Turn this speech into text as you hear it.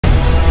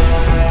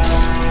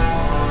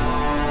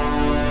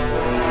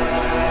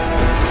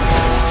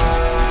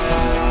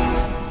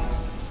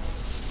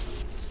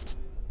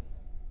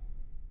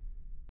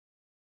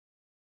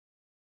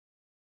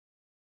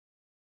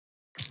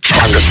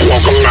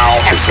smoke 'em out.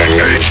 I sing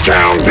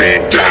H-Town,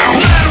 beat down.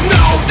 Let 'em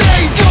know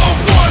they don't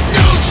want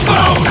no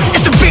smoke.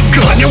 It's a big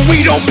gun and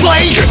we don't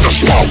play. Get the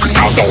smoke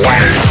out the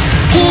way.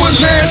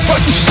 Woodlands,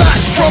 bust some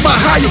shots from a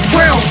higher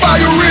ground.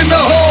 Fire in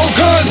the hole,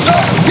 guns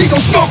up, we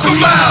gon' smoke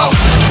 'em out.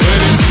 Where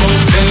there's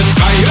smoke, there's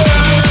fire.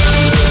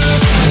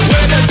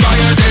 Where there's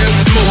fire, there's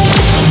smoke.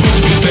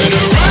 You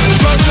better run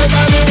for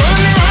survival,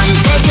 run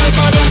for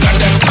survival. Got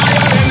that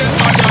fire and the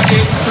fire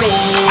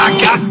explode. I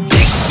got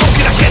big smoke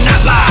and I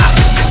cannot lie.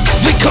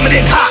 We coming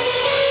in hot.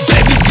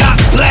 Baby got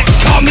black,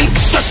 call me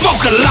Sir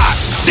Smoke a lot.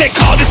 They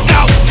called us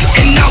out,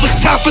 and now it's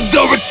time for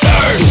the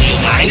return. You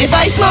mind if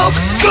I smoke?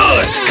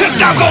 Good, cause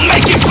I'm gon'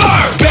 make it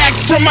burn. Back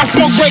from my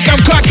smoke break, I'm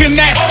clocking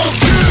that.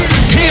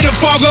 Here to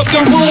fog up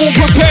the room,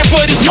 prepare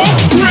for the smoke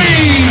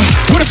screen.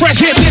 With a fresh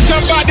hit list,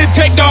 I'm about to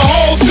take the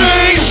whole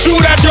thing.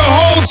 Shoot out your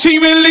whole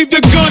team and leave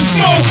the gun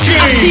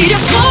smoking. I see the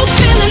smoke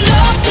filling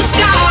up the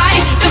sky.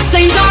 The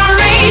flames are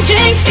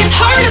raging, it's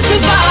hard to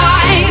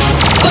survive.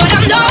 But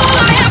I know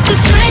I have the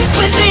strength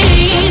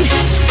within.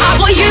 I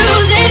will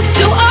use it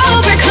to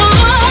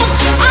overcome.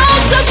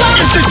 I'll survive.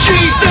 It's a G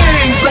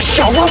thing. Let's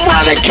show 'em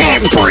why they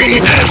can't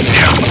breathe.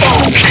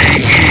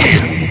 S-M-O-K-E.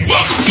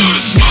 Welcome to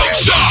the smoke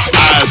shop.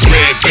 Eyes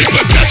red,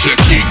 paper got you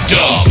geeked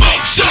up.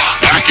 Smoke shop.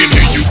 I can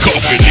hear you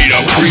coughing, need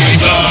a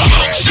breather.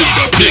 Shoot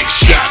a big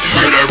shot,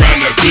 heard around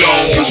the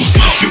globe.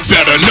 You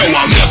better know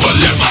I'll never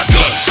let my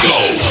guts go.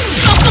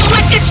 Smoke 'em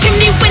like a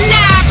chimney when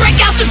I break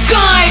out the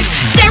guns.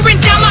 Staring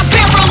down my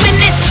barrel and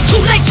it's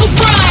too late to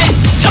run.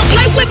 Don't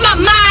play with my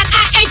mind,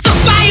 I ain't the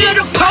fire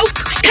to poke.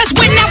 Cause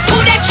when I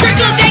pull that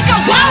trigger, they go,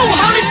 whoa,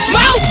 holy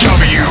smoke.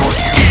 W-E.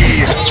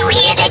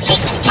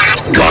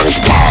 Guns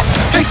pop.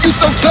 Think you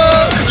so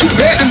tough, you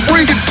bet and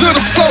bring it to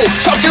the floor.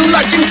 Talking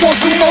like you want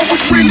some more, but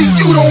really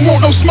you don't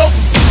want no smoke.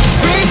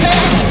 Bring that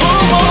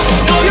one more,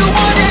 know you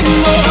want it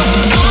more.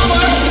 Power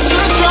to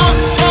the strong,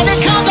 and it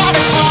comes out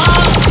of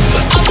hearts.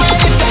 I'm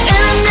ready for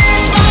enemy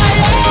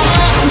fire.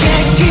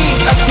 Can't keep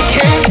up, you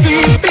can't be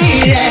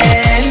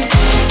beaten.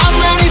 I'm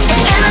ready for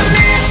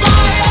enemy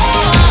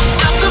fire.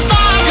 I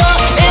survive your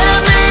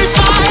enemy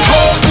fire.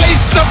 Whole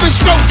place up in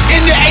smoke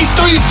in the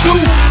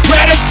 832.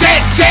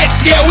 Rat-a-tat-tat,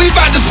 yeah, we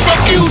bout to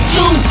smoke you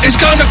too. It's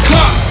gonna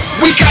clock.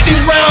 We got these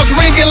rounds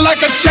ringing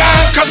like a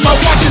chime, cause my